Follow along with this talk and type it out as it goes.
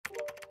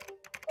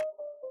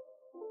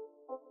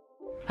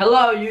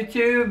Hello,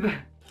 YouTube!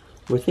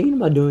 We're thinking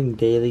about doing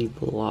daily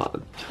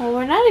vlogs. Well,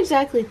 we're not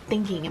exactly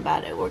thinking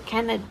about it. We're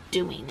kind of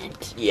doing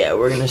it. Yeah,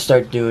 we're gonna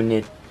start doing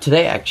it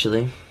today,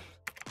 actually.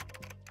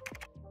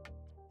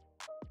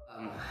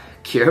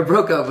 Kira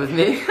broke up with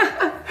me.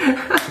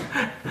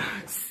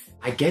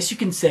 I guess you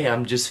can say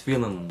I'm just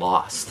feeling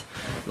lost.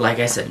 Like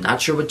I said, not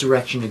sure what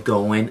direction to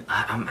go in.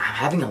 I'm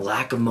having a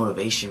lack of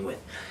motivation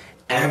with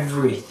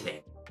everything.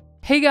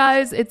 Hey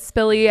guys, it's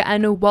Spilly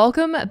and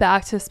welcome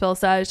back to Spill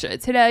Sesh.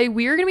 Today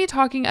we are going to be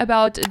talking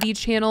about the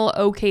channel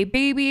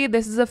okbaby.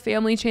 This is a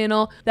family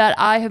channel that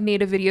I have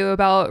made a video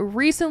about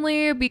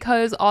recently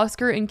because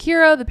Oscar and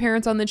Kira, the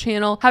parents on the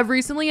channel, have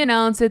recently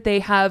announced that they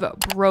have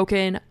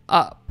broken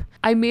up.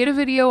 I made a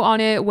video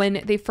on it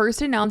when they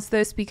first announced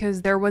this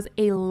because there was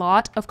a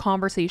lot of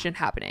conversation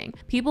happening.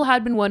 People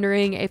had been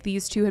wondering if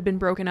these two had been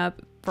broken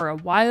up for a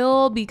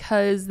while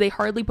because they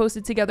hardly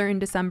posted together in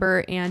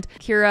December, and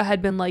Kira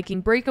had been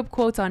liking breakup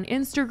quotes on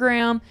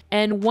Instagram.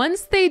 And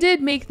once they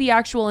did make the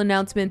actual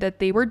announcement that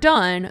they were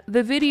done,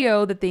 the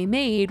video that they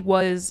made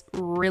was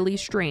really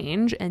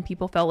strange and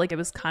people felt like it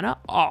was kind of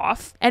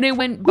off, and it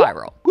went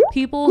viral.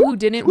 People who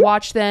didn't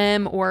watch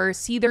them or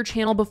see their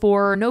channel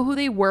before or know who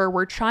they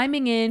were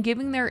chiming in,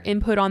 giving their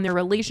input on their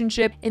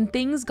relationship, and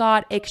things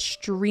got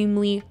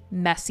extremely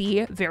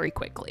messy very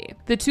quickly.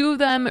 The two of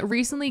them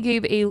recently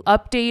gave an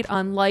update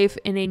on life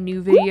in a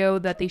new video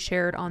that they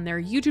shared on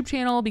their YouTube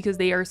channel because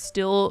they are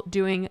still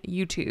doing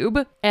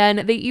YouTube. And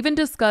they even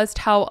discussed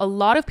how a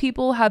lot of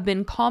people have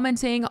been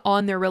commenting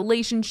on their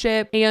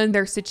relationship and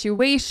their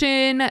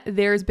situation.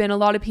 There's been a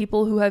lot of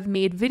people who have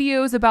made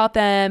videos about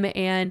them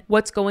and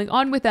what's going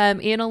on with them,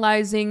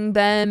 analyzing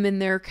them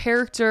and their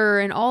character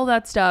and all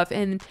that stuff.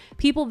 And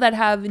people that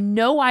have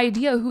no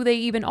idea who they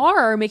even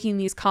are making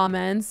these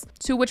comments,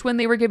 to which when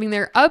they were giving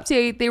their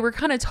update, they were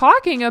kind of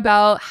talking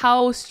about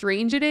how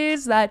strange it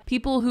is that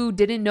people who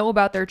didn't know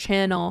about their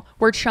channel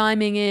were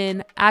chiming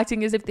in,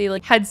 acting as if they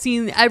had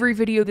seen every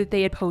video that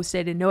they had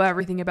posted and know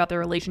everything about their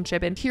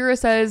relationship. And Kira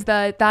says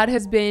that that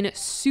has been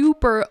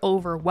super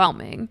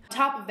overwhelming. On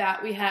top of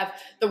that, we have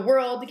the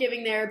world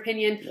giving their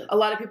opinion, a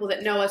lot of people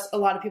that know us, a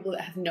lot of people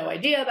that have no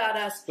idea about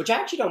us. Which I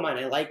actually don't mind.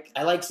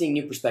 I like seeing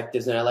new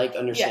perspectives, and I like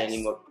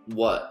understanding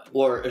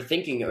or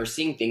thinking or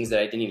seeing things that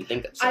I didn't even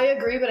think of. So. I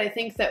agree, but I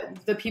think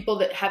that the people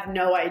that have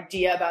no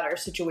idea about our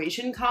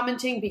situation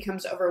commenting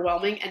becomes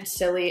overwhelming and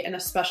silly, and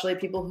especially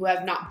people who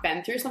have not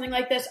been through something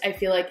like this. I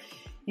feel like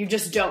you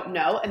just don't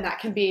know, and that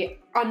can be,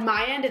 on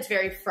my end, it's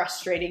very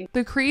frustrating.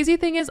 The crazy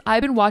thing is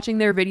I've been watching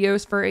their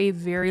videos for a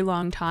very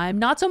long time,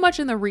 not so much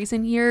in the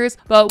recent years,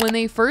 but when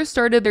they first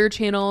started their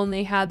channel and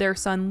they had their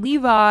son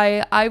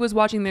Levi, I was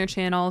watching their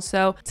channel.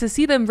 So to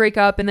see them break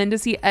up and then to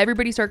see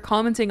everybody start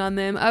commenting on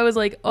them, I was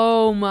like,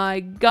 oh my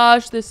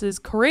gosh, this is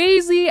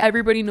crazy.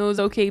 Everybody knows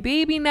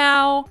okbaby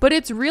now. But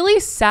it's really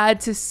sad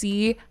to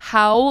see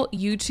how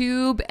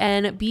YouTube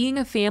and being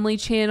a family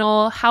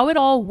channel, how it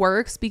all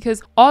works,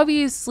 because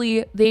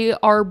obviously they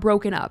are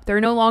broken up. They're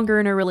no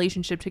longer in a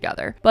relationship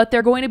together, but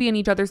they're going to be in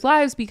each other's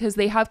lives because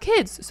they have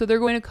kids, so they're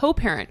going to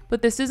co-parent.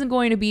 But this isn't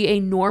going to be a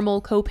normal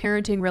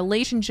co-parenting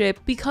relationship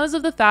because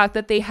of the fact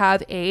that they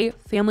have a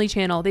family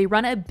channel. They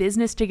run a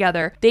business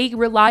together. They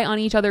rely on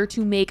each other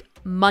to make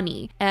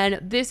money. And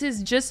this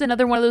is just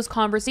another one of those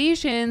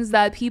conversations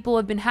that people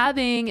have been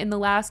having in the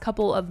last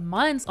couple of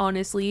months,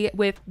 honestly,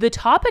 with the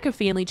topic of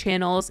family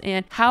channels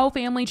and how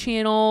family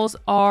channels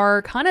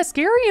are kind of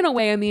scary in a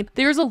way. I mean,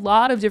 there's a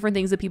lot of different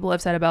things that people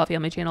have said about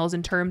family channels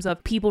in terms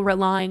of people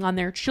relying on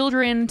their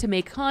children to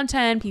make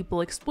content, people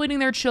exploiting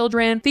their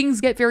children.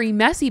 Things get very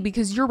messy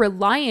because you're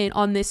reliant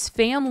on this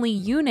family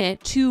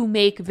unit to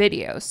make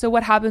videos. So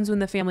what happens when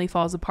the family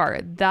falls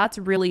apart? That's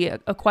really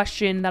a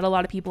question that a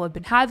lot of people have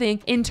been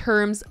having in terms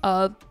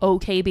of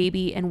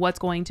okbaby and what's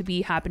going to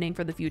be happening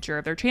for the future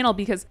of their channel,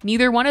 because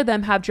neither one of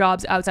them have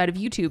jobs outside of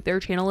YouTube. Their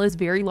channel is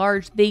very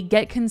large. They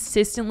get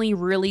consistently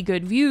really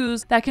good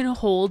views that can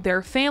hold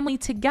their family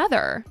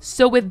together.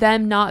 So with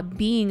them not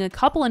being a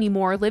couple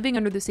anymore, living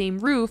under the same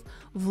roof,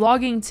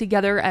 vlogging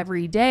together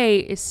every day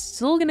is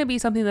still going to be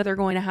something that they're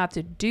going to have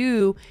to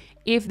do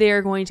if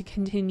they're going to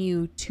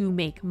continue to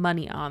make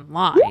money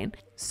online.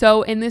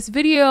 So in this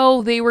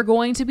video, they were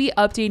going to be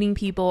updating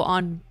people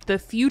on the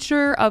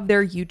future of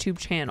their YouTube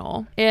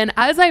channel. And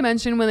as I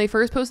mentioned, when they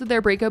first posted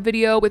their breakup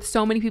video, with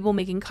so many people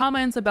making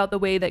comments about the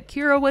way that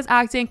Kira was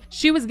acting,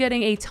 she was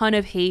getting a ton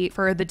of hate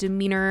for the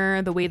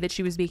demeanor, the way that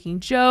she was making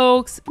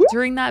jokes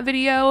during that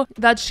video,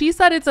 that she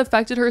said it's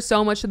affected her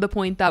so much to the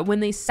point that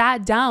when they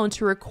sat down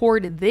to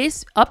record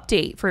this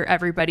update for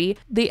everybody,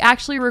 they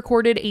actually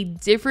recorded a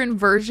different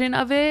version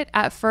of it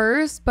at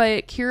first,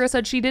 but Kira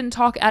said she didn't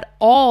talk at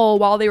all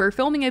while they were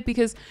filming it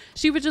because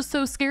she was just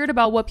so scared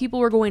about what people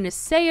were going to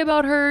say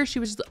about her. She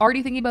was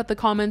already thinking about the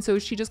comments, so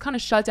she just kind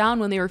of shut down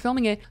when they were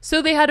filming it.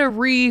 So they had to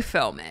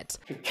re-film it.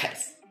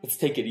 Guys, let's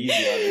take it easy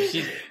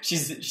on her.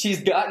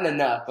 She's gotten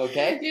enough,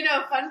 okay? You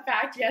know, fun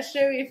fact,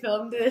 yesterday we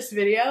filmed this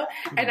video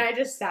and I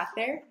just sat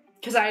there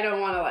because I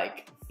don't want to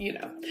you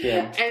know.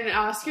 Yeah. And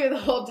Oscar the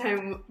whole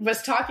time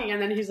was talking,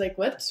 and then he's like,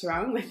 "What's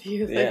wrong with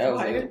you? Like,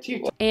 why don't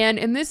you?" And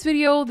in this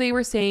video, they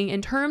were saying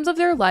in terms of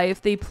their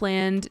life, they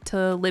planned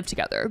to live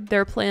together.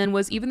 Their plan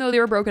was, even though they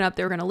were broken up,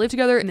 they were going to live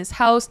together in this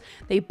house.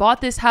 They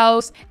bought this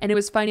house, and it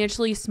was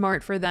financially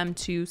smart for them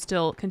to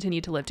still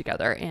continue to live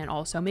together and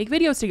also make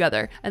videos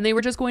together. And they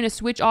were just going to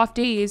switch off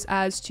days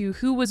as to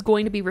who was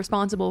going to be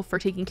responsible for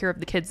taking care of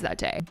the kids that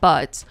day.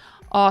 But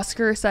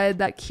Oscar said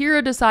that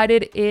Kira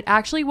decided it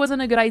actually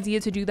wasn't a good idea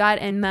to do that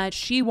and that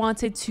she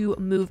wanted to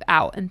move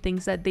out and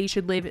thinks that they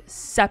should live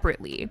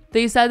separately.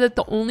 They said that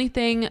the only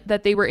thing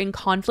that they were in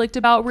conflict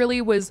about really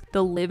was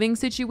the living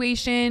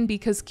situation,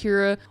 because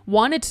Kira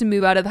wanted to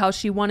move out of the house.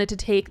 She wanted to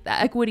take the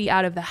equity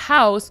out of the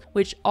house,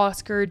 which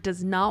Oscar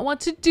does not want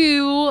to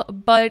do,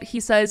 but he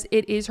says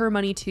it is her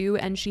money too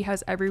and she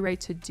has every right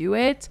to do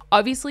it.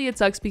 Obviously it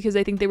sucks because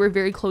I think they were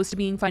very close to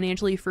being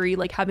financially free,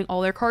 like having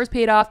all their cars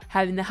paid off,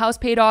 having the house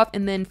paid off,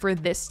 and then for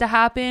this to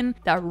happen,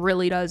 that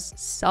really does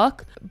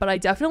suck. But I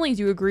definitely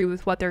do agree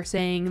with what they're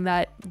saying,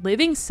 that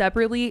living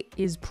separately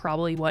is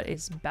probably what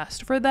is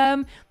best for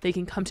them. They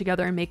can come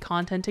together and make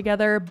content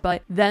together,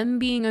 but them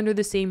being under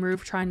the same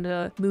roof trying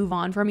to move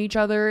on from each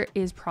other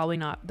is probably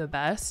not the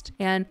best.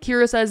 And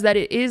Kira says that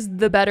it is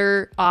the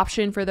better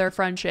option for their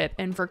friendship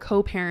and for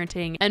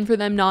co-parenting and for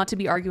them not to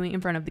be arguing in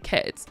front of the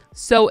kids.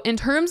 So in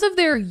terms of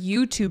their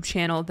YouTube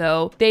channel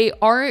though, they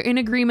are in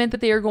agreement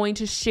that they are going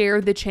to share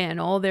the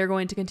channel. They're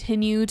going to continue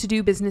to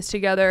do business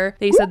together.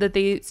 They said that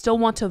they still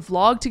want to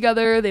vlog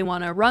together. They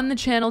want to run the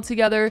channel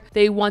together.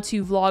 They want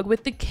to vlog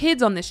with the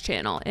kids on this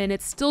channel, and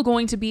it's still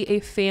going to be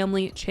a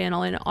family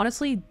channel. And it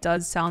honestly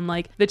does sound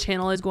like the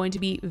channel is going to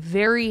be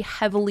very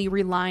heavily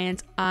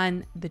reliant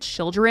on the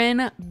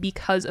children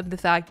because of the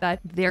fact that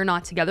they're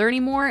not together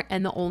anymore.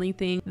 And the only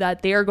thing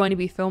that they are going to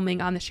be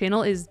filming on this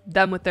channel is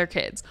them with their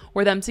kids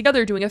or them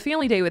together doing a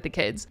family day with the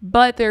kids.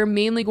 But they're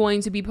mainly going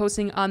to be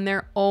posting on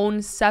their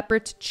own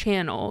separate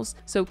channels.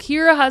 So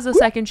Kira has a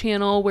second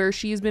channel where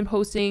she's been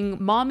posting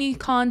mommy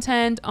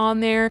content on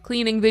there,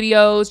 cleaning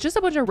videos, just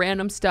a bunch of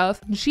random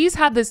stuff. She's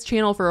had this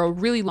channel for a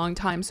really long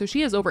time, so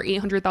she has over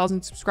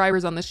 800,000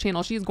 subscribers on this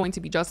channel. She's going to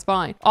be just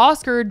fine.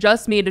 Oscar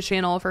just made a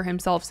channel for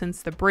himself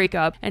since the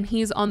breakup, and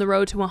he's on the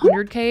road to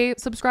 100K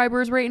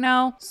subscribers right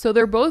now. So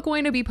they're both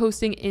going to be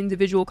posting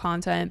individual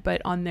content,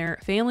 but on their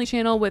family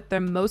channel with their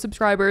most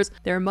subscribers,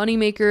 their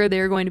moneymaker,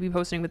 they're going to be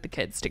posting with the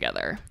kids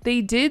together.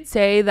 They did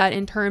say that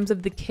in terms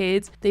of the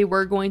kids, they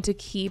were going to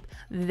keep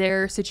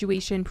their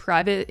situation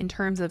private in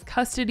terms of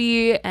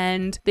custody,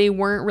 and they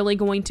weren't really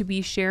going to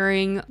be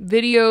sharing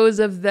videos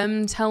of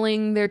them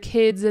telling their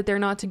kids that they're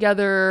not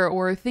together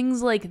or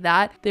things like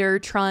that. They're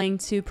trying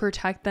to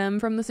protect them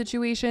from the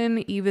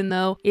situation, even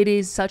though it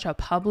is such a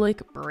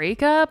public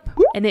breakup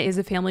and it is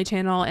a family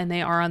channel and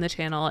they are on the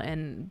channel,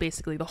 and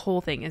basically the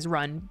whole thing is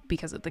run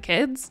because of the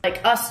kids.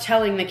 Like us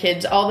telling the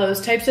kids all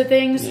those types of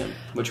things. Yeah,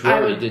 which we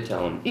already did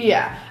tell them.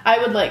 Yeah, I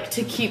would like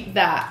to keep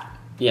that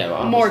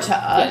well, more to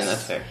us. Yeah,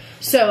 that's fair.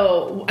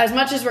 So as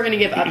much as we're going to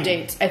give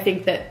updates, I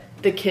think that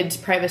the kids'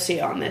 privacy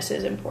on this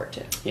is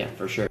important. Yeah,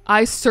 for sure.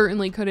 I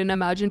certainly couldn't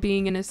imagine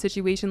being in a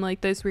situation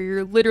like this where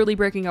you're literally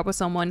breaking up with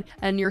someone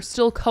and you're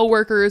still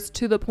coworkers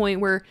to the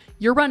point where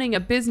you're running a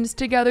business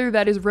together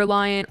that is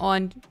reliant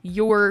on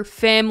your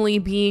family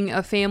being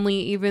a family,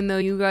 even though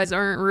you guys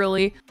aren't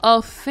really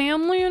a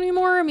family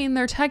anymore. I mean,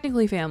 they're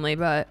technically family,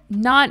 but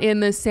not in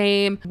the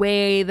same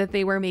way that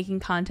they were making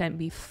content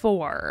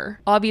before.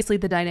 Obviously,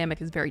 the dynamic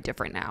is very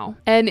different now.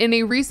 And in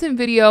a recent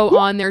video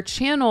on their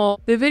channel,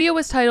 the video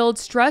was titled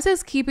 "Stress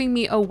is Keeping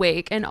Me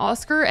Awake," and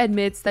Oscar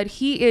admits that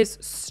he is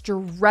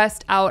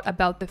stressed out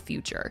about the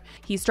future.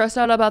 He's stressed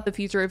out about the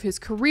future of his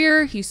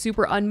career. He's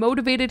super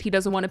unmotivated. He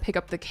doesn't want to pick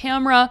up the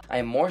camera. I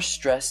am more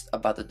stressed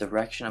about the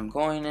direction I'm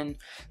going in.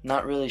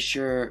 Not really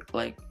sure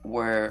like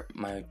where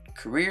my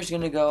career's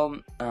gonna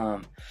go.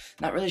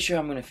 Not really sure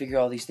I'm gonna figure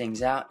all these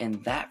things out,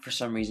 and that for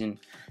some reason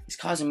is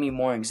causing me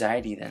more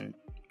anxiety than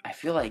I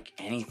feel like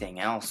anything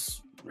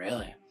else,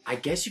 really. I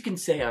guess you can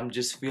say I'm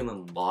just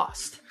feeling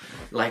lost.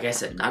 Like I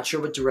said, not sure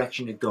what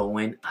direction to go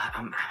in.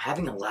 I'm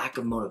having a lack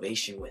of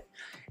motivation with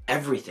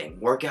everything.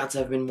 Workouts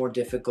have been more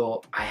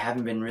difficult. I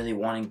haven't been really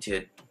wanting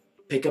to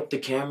pick up the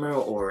camera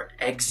or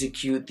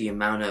execute the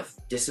amount of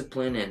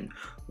discipline and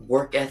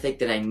work ethic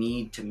that I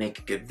need to make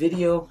a good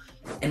video.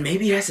 And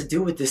maybe it has to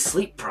do with this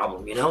sleep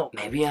problem, you know?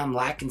 Maybe I'm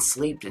lacking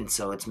sleep, and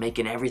so it's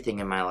making everything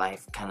in my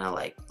life kind of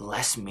like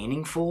less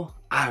meaningful.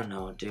 I don't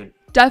know, dude.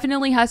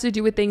 Definitely has to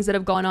do with things that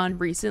have gone on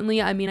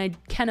recently. I mean, I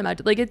can't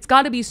imagine, like, it's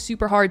got to be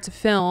super hard to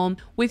film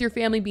with your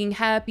family being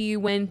happy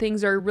when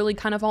things are really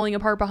kind of falling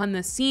apart behind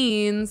the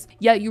scenes,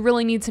 yet you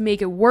really need to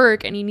make it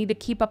work and you need to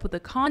keep up with the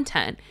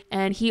content.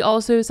 And he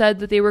also said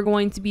that they were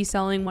going to be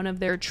selling one of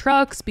their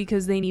trucks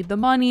because they need the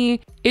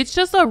money. It's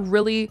just a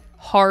really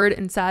hard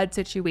and sad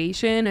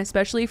situation,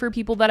 especially for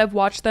people that have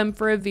watched them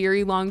for a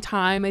very long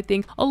time. I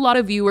think a lot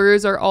of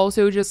viewers are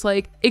also just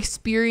like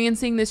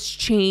experiencing this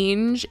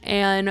change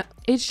and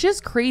It's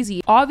just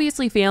crazy.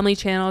 Obviously, family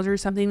channels are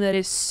something that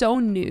is so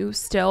new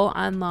still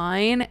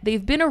online.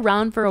 They've been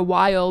around for a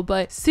while,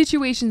 but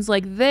situations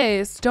like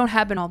this don't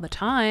happen all the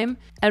time.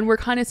 And we're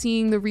kind of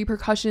seeing the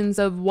repercussions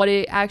of what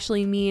it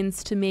actually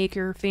means to make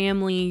your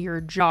family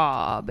your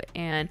job.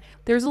 And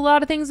there's a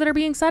lot of things that are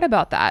being said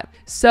about that.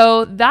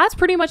 So that's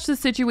pretty much the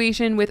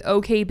situation with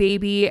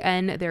okbaby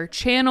and their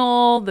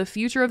channel, the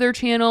future of their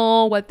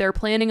channel, what they're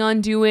planning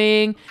on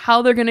doing,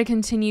 how they're going to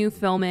continue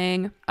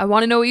filming. I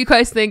want to know what you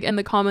guys think in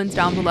the comments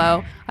down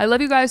below. I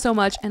love you guys so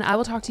much, and I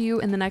will talk to you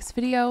in the next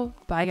video.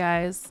 Bye,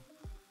 guys.